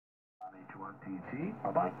NH1TT.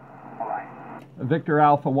 Bye-bye. Bye-bye. Victor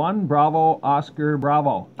Alpha 1, Bravo, Oscar,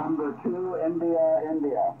 Bravo. Number 2, India,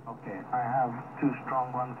 India. Okay, I have two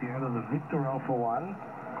strong ones here. There's a Victor Alpha 1,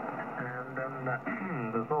 and then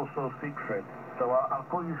there's also Siegfried. So I'll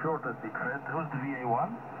call you short as Siegfried. Who's the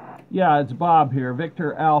VA1? Yeah, it's Bob here.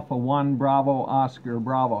 Victor Alpha 1, Bravo, Oscar,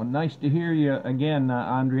 Bravo. Nice to hear you again,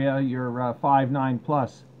 Andrea. You're 5'9"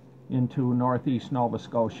 plus into northeast Nova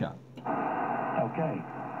Scotia. Okay.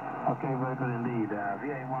 Okay, very good indeed.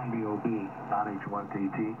 VA1 BOB, not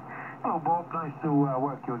H1TT. Hello, Bob. Nice to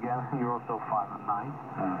work you again. You're also 5'9",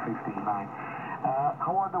 15'9".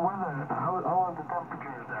 How are the weather? How are the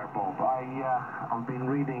temperatures there, Bob? I've been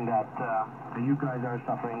reading that you guys are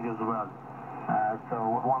suffering as well. So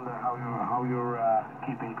I wonder how you're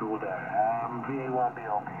keeping cool there. VA1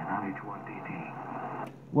 BOB, not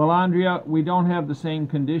H1TT. Well, Andrea, we don't have the same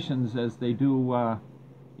conditions as they do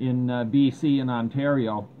in BC and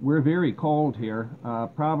Ontario. We're very cold here.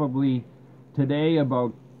 Probably today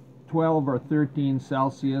about 12 or 13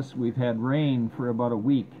 Celsius. We've had rain for about a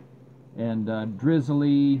week, and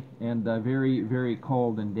drizzly and very, very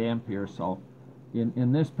cold and damp here. So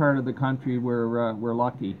in this part of the country, we're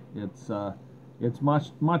lucky. It's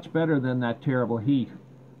much better than that terrible heat.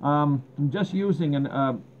 I'm just using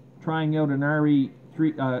trying out an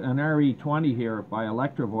RE20 here by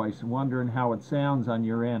Electro Voice and wondering how it sounds on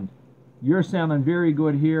your end. You're sounding very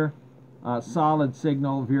good here. Solid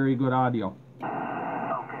signal, very good audio. Okay.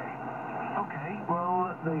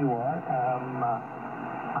 Well, there you are.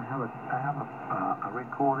 I have a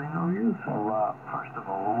recording of you. So first of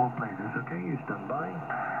all, we'll play this. Okay, you stand by.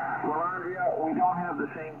 Well, Andrea, we don't have the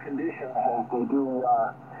same conditions as they do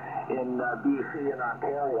in BC and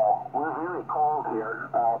Ontario. We're very cold here.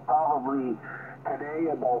 Probably today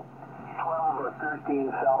about 12 or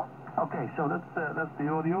 13 Celsius. Okay, so that's the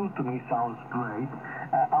audio. To me, sounds great.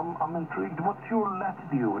 I'm intrigued. What's your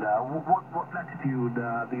latitude? What latitude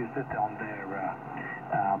do you sit on there,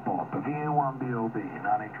 Bob? VA1 BOB,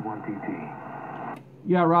 not H1TT.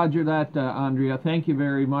 Yeah, roger that, Andrea. Thank you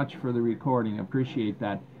very much for the recording. Appreciate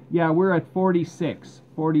that. Yeah, we're at 46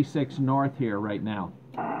 north here right now.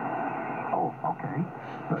 Oh, okay.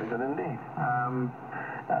 Very good indeed.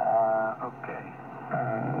 Okay.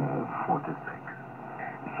 46.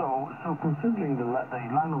 So considering the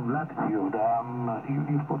line of latitude,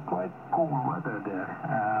 you've got quite cold weather there.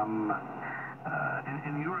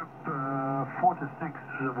 In Europe, 46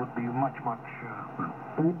 would be much,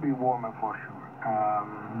 it would be warmer for sure.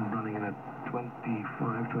 Running in at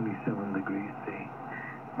 25, 27 degrees C.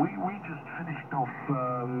 We just finished off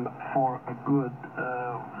for a good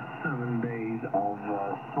 7 days of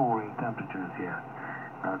soaring temperatures here.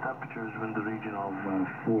 Temperatures were in the region of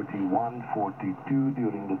 41, 42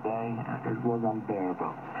 during the day. It was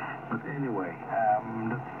unbearable. But anyway,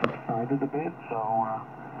 that's subsided a bit, so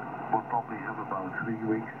we'll probably have about 3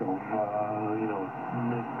 weeks of,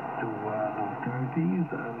 mid to low 30s,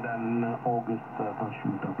 and then August will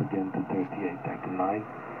shoot up again to 38, 39.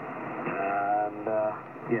 And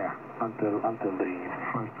yeah, until the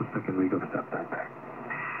first or second week of September.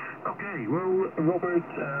 Okay, well, Robert,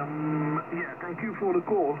 yeah, thank you for the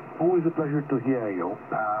call. Always a pleasure to hear you.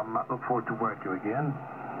 I look forward to work you again.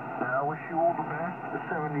 I wish you all the best,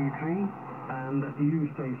 73, and you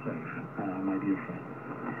stay safe, my dear friend.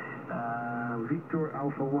 Victor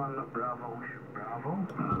Alpha 1, Bravo,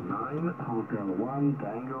 9, Hotel 1,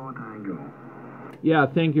 Tango. Yeah,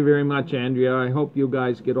 thank you very much, Andrea. I hope you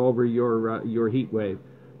guys get over your heat wave.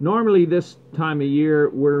 Normally this time of year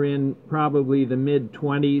we're in probably the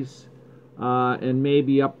mid-20s and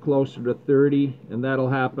maybe up closer to 30, and that'll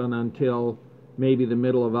happen until maybe the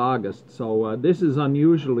middle of August. So this is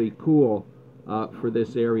unusually cool for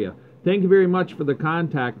this area. Thank you very much for the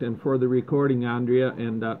contact and for the recording, Andrea,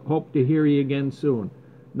 and hope to hear you again soon.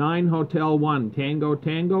 9 Hotel 1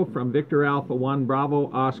 Tango from Victor Alpha 1 Bravo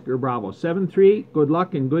Oscar Bravo 73. Good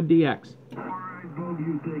luck and good DX. Alright, Bob,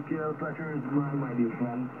 you take care. Pleasure is mine, my dear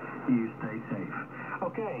friend. You stay safe.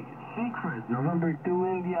 Okay, Siegfried, November 2,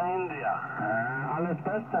 India. Alles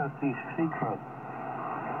Beste, Siegfried.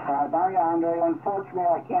 Bye, Andre. Unfortunately,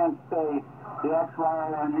 I can't say the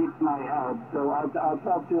XYL reach my head, so I'll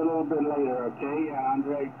talk to you a little bit later, okay,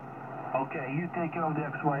 Andre? Okay, you take care of the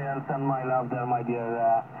XYL. Send my love there, my dear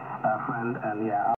friend, and yeah.